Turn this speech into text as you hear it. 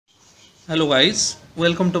Hello guys,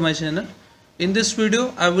 welcome to my channel. In this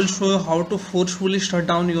video I will show you how to forcefully shut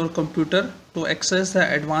down your computer to access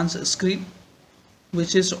the advanced screen,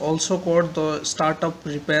 which is also called the startup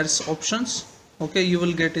repairs options. Okay, you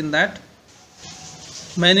will get in that.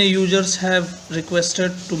 Many users have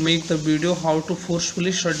requested to make the video how to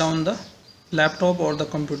forcefully shut down the laptop or the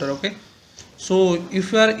computer. Okay, so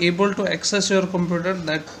if you are able to access your computer,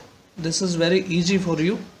 that this is very easy for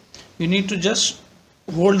you. You need to just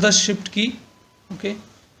hold the shift key. Okay,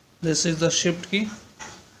 this is the shift key,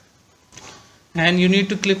 and you need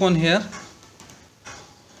to click on here,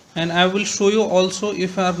 and I will show you also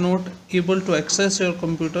if you are not able to access your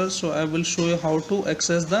computer, so I will show you how to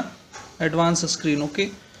access the advanced screen.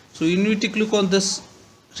 Okay, so you need to click on this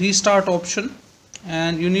restart option,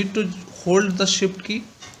 and you need to hold the shift key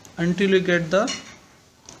until you get the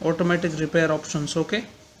automatic repair options. Okay,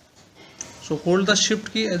 so hold the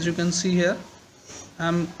shift key, as you can see here.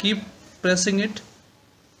 I'm keep pressing it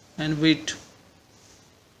and wait.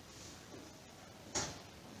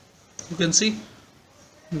 You can see,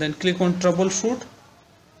 then click on troubleshoot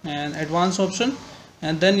and advanced option,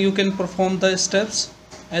 and then you can perform the steps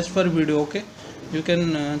as per video. Okay, you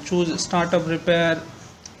can choose startup repair,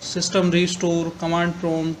 system restore, command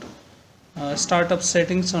prompt, startup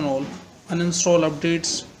settings and all, uninstall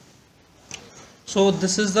updates. So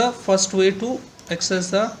this is the first way to access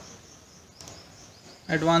the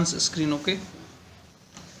advanced screen.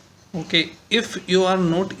 Okay, if you are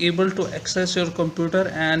not able to access your computer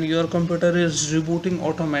and your computer is rebooting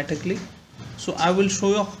automatically, so I will show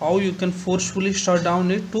you how you can forcefully shut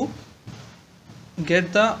down it to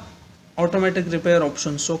get the automatic repair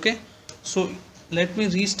options. Okay, so let me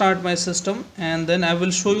restart my system and then I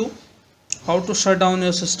will show you how to shut down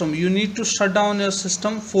your system. You need to shut down your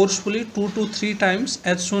system forcefully 2 to 3 times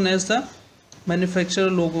as soon as the manufacturer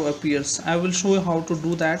logo appears. I will show you how to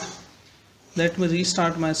do that. Let me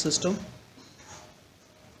restart my system.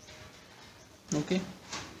 Okay,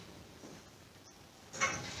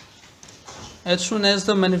 as soon as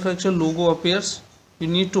the manufacturer logo appears, you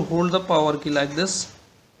need to hold the power key like this.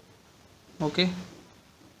 Okay,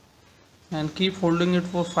 and keep holding it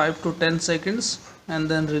for 5 to 10 seconds and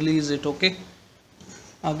then release it. Okay,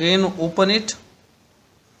 again open it.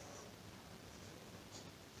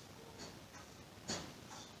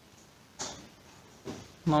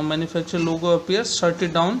 Now manufacturer logo appears, shut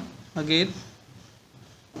it down again.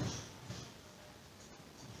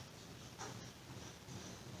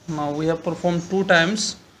 Now we have performed 2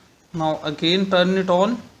 times. Now again turn it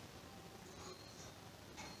on.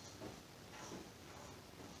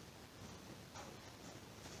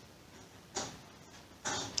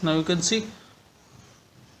 Now you can see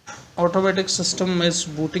automatic system is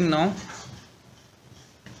booting now.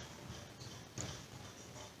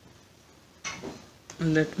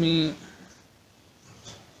 Let me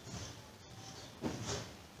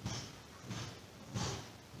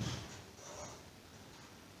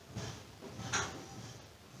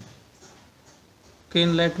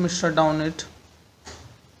let me shut down it.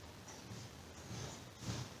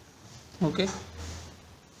 Okay,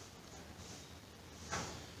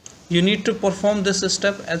 you need to perform this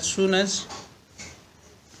step as soon as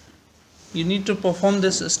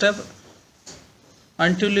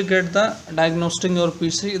until you get the diagnosing your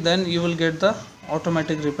PC, then you will get the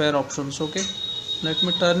automatic repair options. Okay, let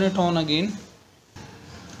me turn it on again.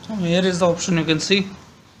 So here is the option, you can see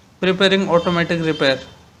preparing automatic repair.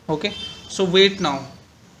 Okay, so wait now.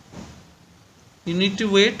 You need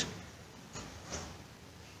to wait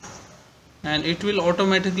and it will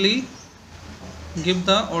automatically give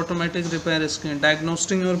the automatic repair screen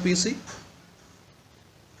diagnosing your PC.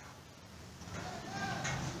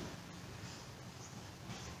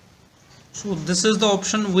 So this is the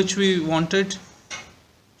option which we wanted.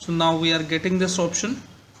 So now we are getting this option.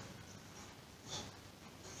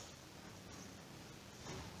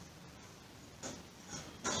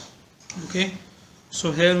 Okay,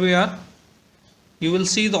 so here we are. You will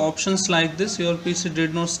see the options like this. Your PC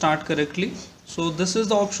did not start correctly. So this is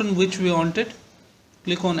the option which we wanted.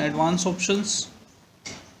 Click on advanced options.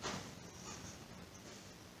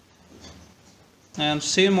 And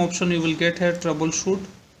same option you will get here, troubleshoot,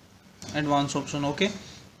 advanced option. Okay,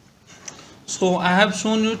 so I have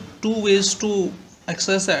shown you 2 ways to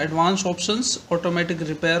access the advanced options, automatic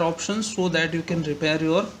repair options, so that you can repair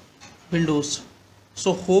your Windows.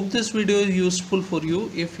 So hope this video is useful for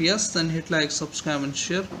you. If yes, then hit like, subscribe and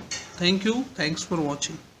share. Thank you. Thanks for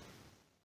watching.